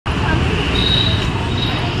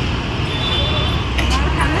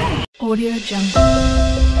Audio Jungle।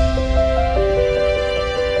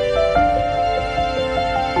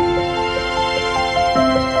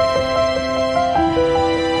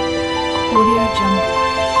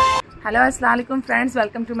 Hello अस्सलाम वालेकुम friends,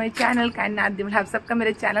 welcome to my channel कायनात दिल। आप सबका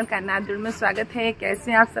मेरे चैनल कायनात दिल में स्वागत है।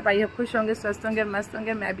 कैसे हैं आप सब? आई खुश होंगे, स्वस्थ होंगे, मस्त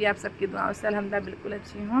होंगे। मैं भी आप सबकी दुआओं से अल्हम्दुलिल्लाह बिल्कुल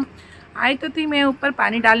अच्छी हूँ। आई तो थी मैं ऊपर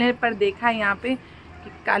पानी डालने पर, देखा यहाँ पे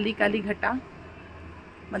कि काली काली घटा,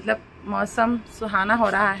 मतलब मौसम सुहाना हो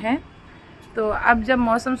रहा है। तो अब जब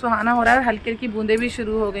मौसम सुहाना हो रहा है, हल्की हल्की बूंदें भी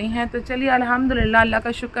शुरू हो गई हैं। तो चलिए अल्हम्दुलिल्लाह, अल्लाह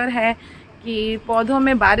का शुक्र है कि पौधों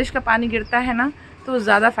में बारिश का पानी गिरता है ना, तो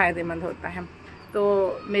ज़्यादा फ़ायदेमंद होता है। तो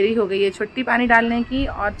मेरी हो गई है छुट्टी पानी डालने की,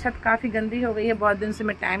 और छत काफ़ी गंदी हो गई है। बहुत दिन से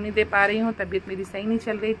मैं टाइम नहीं दे पा रही हूँ, तबीयत मेरी सही नहीं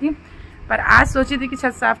चल रही थी। पर आज सोची थी कि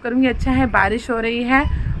छत साफ़ करूँगी। अच्छा है बारिश हो रही है,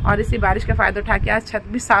 और इसी बारिश का फ़ायदा उठा के आज छत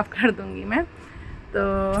भी साफ़ कर दूँगी मैं। तो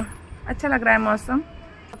अच्छा लग रहा है मौसम।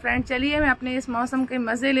 फ्रेंड चलिए मैं अपने इस मौसम के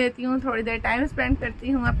मज़े लेती हूँ, थोड़ी देर टाइम स्पेंड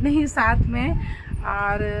करती हूँ अपने ही साथ में,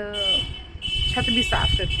 और छत भी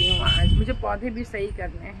साफ़ करती हूँ। आज मुझे पौधे भी सही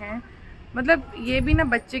करने हैं। मतलब ये भी ना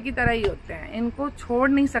बच्चे की तरह ही होते हैं, इनको छोड़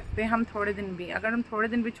नहीं सकते हम थोड़े दिन भी। अगर हम थोड़े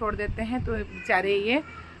दिन भी छोड़ देते हैं तो बेचारे ये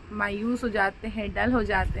मायूस हो जाते हैं, डल हो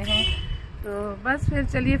जाते हैं। तो बस फिर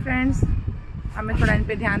चलिए फ्रेंड्स, अब मैं थोड़ा इन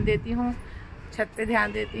पे ध्यान देती हूँ, छत पे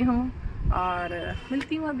ध्यान देती हूँ, और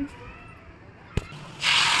मिलती हूँ अभी।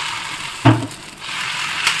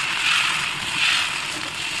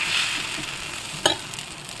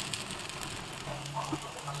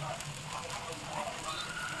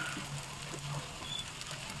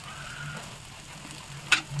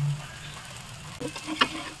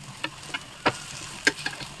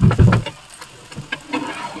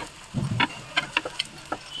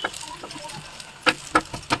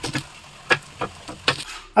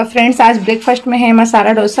 और फ्रेंड्स आज ब्रेकफास्ट में है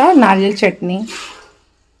मसाला डोसा और नारियल चटनी।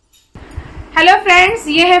 हेलो फ्रेंड्स,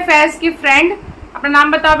 ये है फैज की फ्रेंड। अपना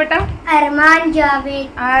नाम बताओ बेटा। अरमान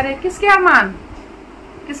जावेद। अरे किसके अरमान?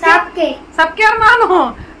 सबके सबके अरमान हो?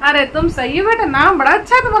 अरे तुम सही हो बेटा, नाम बड़ा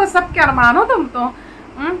अच्छा है तुम्हारा, सबके अरमान हो तुम तो।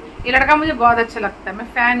 ये लड़का मुझे बहुत अच्छा लगता है, मैं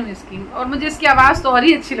फैन हूँ इसकी, और मुझे इसकी आवाज तो और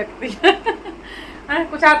ही अच्छी लगती है।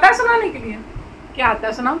 कुछ आता है सुनाने के लिए? क्या आता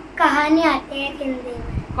है सुनाओ। कहानी आती है हिंदी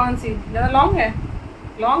में। कौन सी? ज्यादा लॉन्ग है?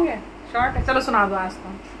 लॉन्ग है? शॉर्ट है? चलो सुना दो आज तो।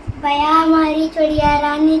 भैया हमारी चिड़िया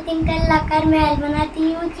रानी तिनकल लाकर महल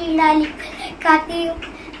बनाती हूँ, चिड़ाली खाती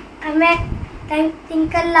हूँ मैं,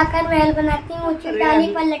 तिनकल लाकर महल बनाती हूँ, चिड़ाली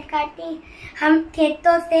पर लटकाती। हम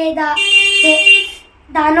खेतों से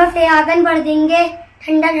दानों से आंगन भर देंगे,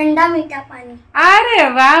 ठंडा ठंडा मीठा पानी। अरे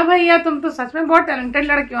वाह भैया, तुम तो सच में बहुत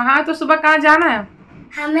टैलेंटेड लड़की हो। हाँ तो सुबह कहाँ जाना है?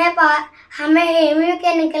 हमें एमयू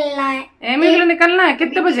के निकलना है। एमयू के लिए निकलना है?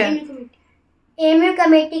 कितने बजे? एमयू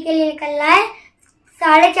कमेटी के लिए निकलना है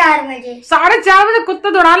 4:30 बजे। 4:30 बजे?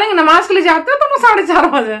 कुत्ते दौड़ा लेंगे। नमाज के लिए जाते हो तुम 4:30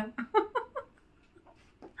 बजे?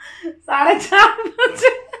 4:30 बजे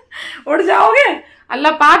उठ जाओगे?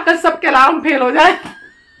 अल्लाह पाक का सबके अलार्म फेल हो जाए।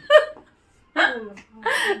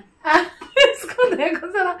 इसको देखो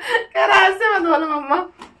जरा, कह रहा ऐसे मत बोलो मम्मा।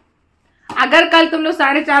 अगर कल तुम लोग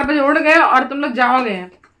 4:30 बजे उठ गए और तुम लोग जाओगे,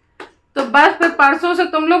 तो बस फिर परसों से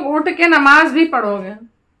तुम लोग उठ के नमाज भी पढ़ोगे,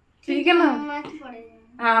 ठीक है ना?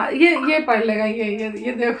 हाँ ये पढ़ लेगा,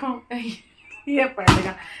 ये देखो, ये पढ़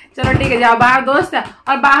लेगा। चलो ठीक है, जाओ बाहर दोस्त है,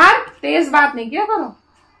 और बाहर तेज बात नहीं किया करो,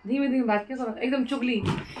 धीमे धीमे बात किया करो। एकदम चुगली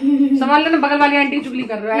समझ लेना, बगल वाली आंटी चुगली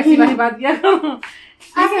कर रहे हो, ऐसी वाली बात किया करो।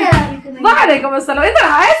 वालेकुम अस्सलाम। इधर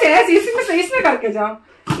ऐसे ऐसे इसमें करके जाओ।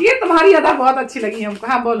 ये तुम्हारी अदा बहुत अच्छी लगी हमको।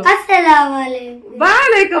 हाँ बोलो। अस्सलाम वालेकुम।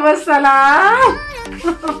 वालेकुम अस्सलाम।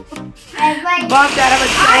 बहुत प्यारा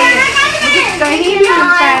बच्चा है। मुझे कहीं भी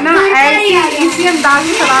मिलता है ना ऐसी इसी अंदाज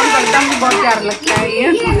में सलाम करता हूँ, मुझे बहुत प्यारा लगता है ये।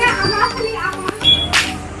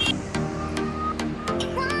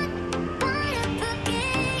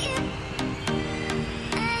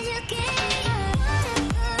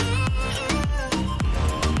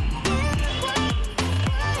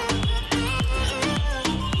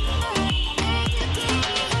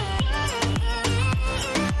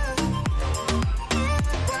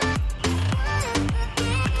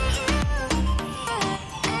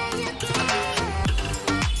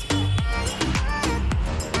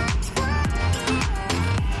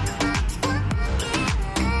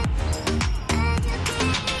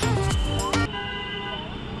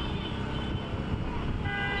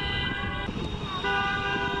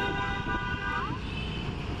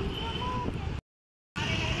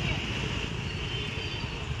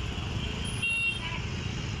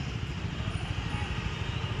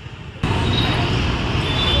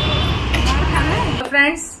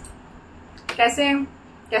 फ्रेंड्स कैसे हैं?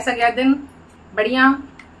 कैसा गया दिन? बढ़िया?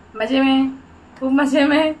 मजे में? खूब मजे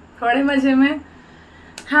में? थोड़े मजे में?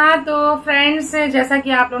 हाँ तो फ्रेंड्स, जैसा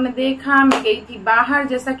कि आप लोगों ने देखा, मैं गई थी बाहर।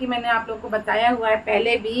 जैसा कि मैंने आप लोगों को बताया हुआ है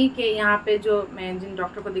पहले भी कि यहाँ पे जो मैं जिन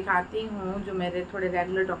डॉक्टर को दिखाती हूँ, जो मेरे थोड़े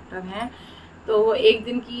रेगुलर डॉक्टर हैं, तो वो एक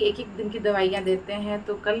दिन की दवाइयाँ देते हैं।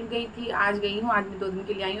 तो कल गई थी, आज गई हूँ, आज मैं 2 दिन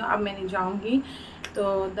के लिए आई हूँ, अब मैं नहीं जाऊँगी।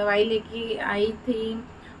 तो दवाई लेके आई थी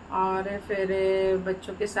और फिर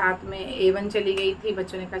बच्चों के साथ में A1 चली गई थी।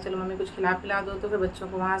 बच्चों ने कहा चलो मम्मी कुछ खिला पिला दो, तो फिर बच्चों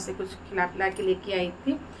को वहाँ से कुछ खिला पिला के लेके आई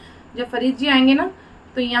थी। जब फरीद जी आएंगे ना,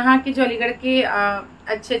 तो यहाँ के जो अलीगढ़ के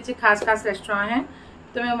अच्छे अच्छे खास रेस्टोरेंट हैं,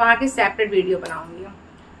 तो मैं वहाँ के सेपरेट वीडियो बनाऊंगी।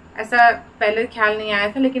 ऐसा पहले ख्याल नहीं आया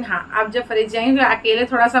था, लेकिन हाँ अब जब फरीद जी आएंगे, अकेले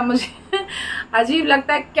थोड़ा सा मुझे अजीब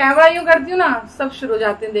लगता है। कैमरा यूँ करती हूँ ना, सब शुरू हो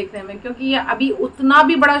जाते हैं देखने में, क्योंकि ये अभी उतना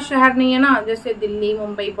भी बड़ा शहर नहीं है ना, जैसे दिल्ली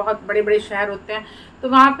मुंबई बहुत बड़े बड़े शहर होते हैं, तो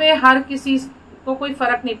वहाँ पे हर किसी को कोई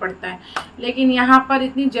फर्क नहीं पड़ता है। लेकिन यहाँ पर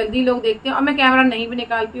इतनी जल्दी लोग देखते हैं, और मैं कैमरा नहीं भी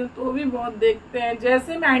निकालती हूँ तो भी बहुत देखते हैं।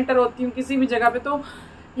 जैसे मैं एंटर होती हूँ किसी भी जगह पे, तो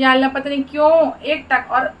या अल्लाह पता नहीं क्यों एक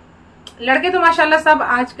टक। और लड़के तो माशाल्लाह सब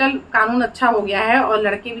आजकल कानून अच्छा हो गया है, और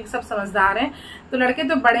लड़के भी सब समझदार हैं, तो लड़के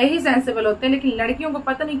तो बड़े ही सेंसिबल होते हैं। लेकिन लड़कियों को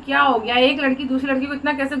पता नहीं क्या हो गया, एक लड़की दूसरी लड़की को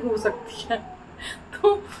इतना कैसे घूर सकती है,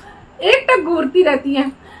 तो एक टक घूरती रहती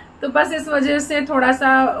है। तो बस इस वजह से थोड़ा सा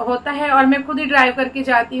होता है। और मैं खुद ही ड्राइव करके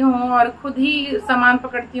जाती हूँ और खुद ही सामान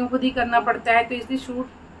पकड़ती हूँ, खुद ही करना पड़ता है, तो इसलिए शूट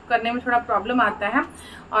करने में थोड़ा प्रॉब्लम आता है।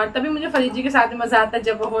 और तभी मुझे फरीद जी के साथ में मजा आता है,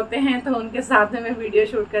 जब वो होते हैं तो उनके साथ में मैं वीडियो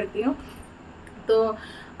शूट करती हूँ। तो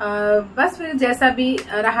बस फिर जैसा भी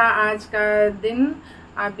रहा आज का दिन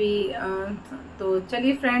अभी, तो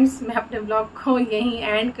चलिए फ्रेंड्स, मैं अपने ब्लॉग को यहीं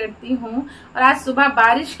एंड करती हूँ। और आज सुबह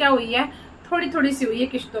बारिश क्या हुई है, थोड़ी थोड़ी सी हुई है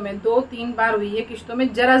किश्तों में, 2-3 बार हुई है किश्तों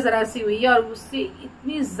में, जरा सी हुई है, और उससे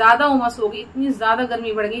इतनी ज्यादा उमस हो गई, इतनी ज्यादा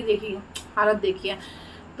गर्मी बढ़ गई, देखिए हालत देखिए।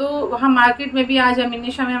 तो वहाँ मार्केट में भी आज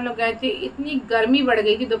अमीनिशा में हम लोग गए थे, इतनी गर्मी बढ़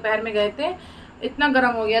गई थी, दोपहर में गए थे, इतना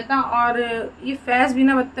गर्म हो गया था। और ये फैज भी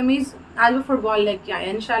ना बदतमीज, आज वो फुटबॉल लेके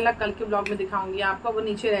आया, इंशाल्लाह कल के ब्लॉग में दिखाऊंगी आपको। वो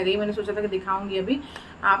नीचे रह रही है, मैंने सोचा था कि दिखाऊंगी अभी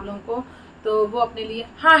आप लोगों को। तो वो अपने लिए,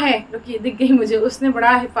 हाँ है, रुकिए दिख गई मुझे, उसने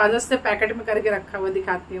बड़ा हिफाजत से पैकेट में करके रखा हुआ,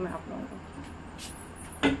 दिखाती हूँ मैं आप लोगों को।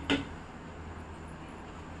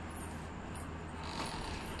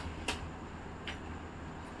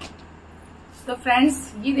 तो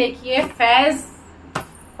फ्रेंड्स ये देखिए, फैज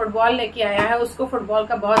फुटबॉल लेके आया है, उसको फुटबॉल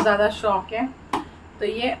का बहुत ज्यादा शौक है। तो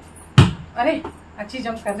ये, अरे अच्छी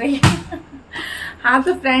जंप कर रही है हाँ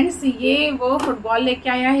तो फ्रेंड्स, ये वो फुटबॉल लेके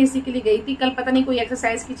आया है, इसी के लिए गई थी। कल पता नहीं कोई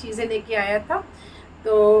एक्सरसाइज की चीजें लेके आया था,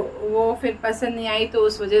 तो वो फिर पसंद नहीं आई, तो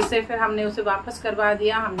उस वजह से फिर हमने उसे वापस करवा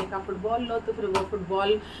दिया। हमने कहा फुटबॉल लो, तो फिर वो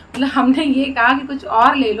फुटबॉल, मतलब हमने ये कहा कि कुछ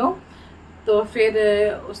और ले लो, तो फिर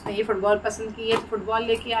उसने ये फुटबॉल पसंद की है, तो फुटबॉल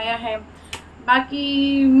लेके आया है।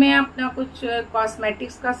 बाकी मैं अपना कुछ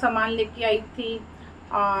कॉस्मेटिक्स का सामान लेके आई थी,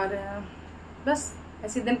 और बस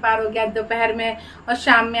ऐसे दिन पार हो गया। दोपहर में और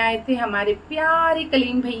शाम में आए थे हमारे प्यारे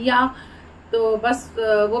कलीम भैया, तो बस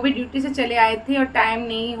वो भी ड्यूटी से चले आए थे, और टाइम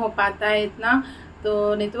नहीं हो पाता है इतना,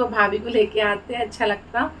 तो नहीं तो वो भाभी को लेके आते हैं, अच्छा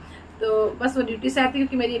लगता। तो बस वो ड्यूटी से आती,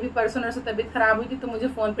 क्योंकि मेरी अभी परसों नरसों तबीयत खराब हुई थी, तो मुझे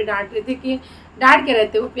फ़ोन पे डांट रहे थे, कि डांट के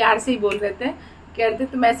रहते, वो प्यार से ही बोल रहे थे, कहते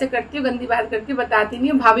तुम ऐसे करती हो, गंदी बात करती हो, बताती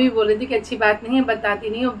नहीं हो। भाभी भी बोल रही थी कि अच्छी बात नहीं है, बताती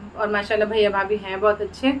नहीं हो, और माशाल्लाह भैया भाभी हैं बहुत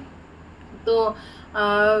अच्छे। तो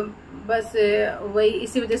बस वही,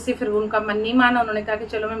 इसी वजह से फिर उनका मन नहीं माना, उन्होंने कहा कि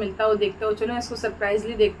चलो मैं मिलता हूँ, देखता हूँ, चलो इसको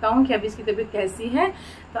सरप्राइजली देखता हूँ कि अभी इसकी तबीयत कैसी है।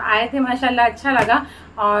 तो आए थे माशाल्लाह, अच्छा लगा।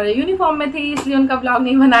 और यूनिफॉर्म में थी, इसलिए उनका ब्लॉग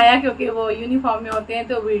नहीं बनाया, क्योंकि वो यूनिफॉर्म में होते हैं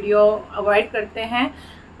तो वीडियो अवॉइड करते हैं,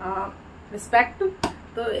 रिस्पेक्ट,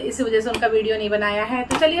 तो इसी वजह से उनका वीडियो नहीं बनाया है।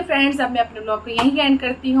 तो चलिए फ्रेंड्स, अब मैं अपने ब्लॉग को यहीं एंड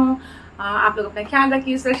करती हूँ। आप लोग अपना ख्याल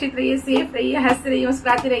रखिए, सुरक्षित रहिए, सेफ रहिए, हंसते रहिए,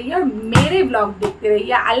 मुस्कुराते रहिए, और मेरे ब्लॉग देखते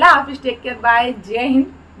रहिए। अल्लाह हाफिज, टेक केयर, बाय, जय हिंद,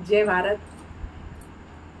 जय भारत।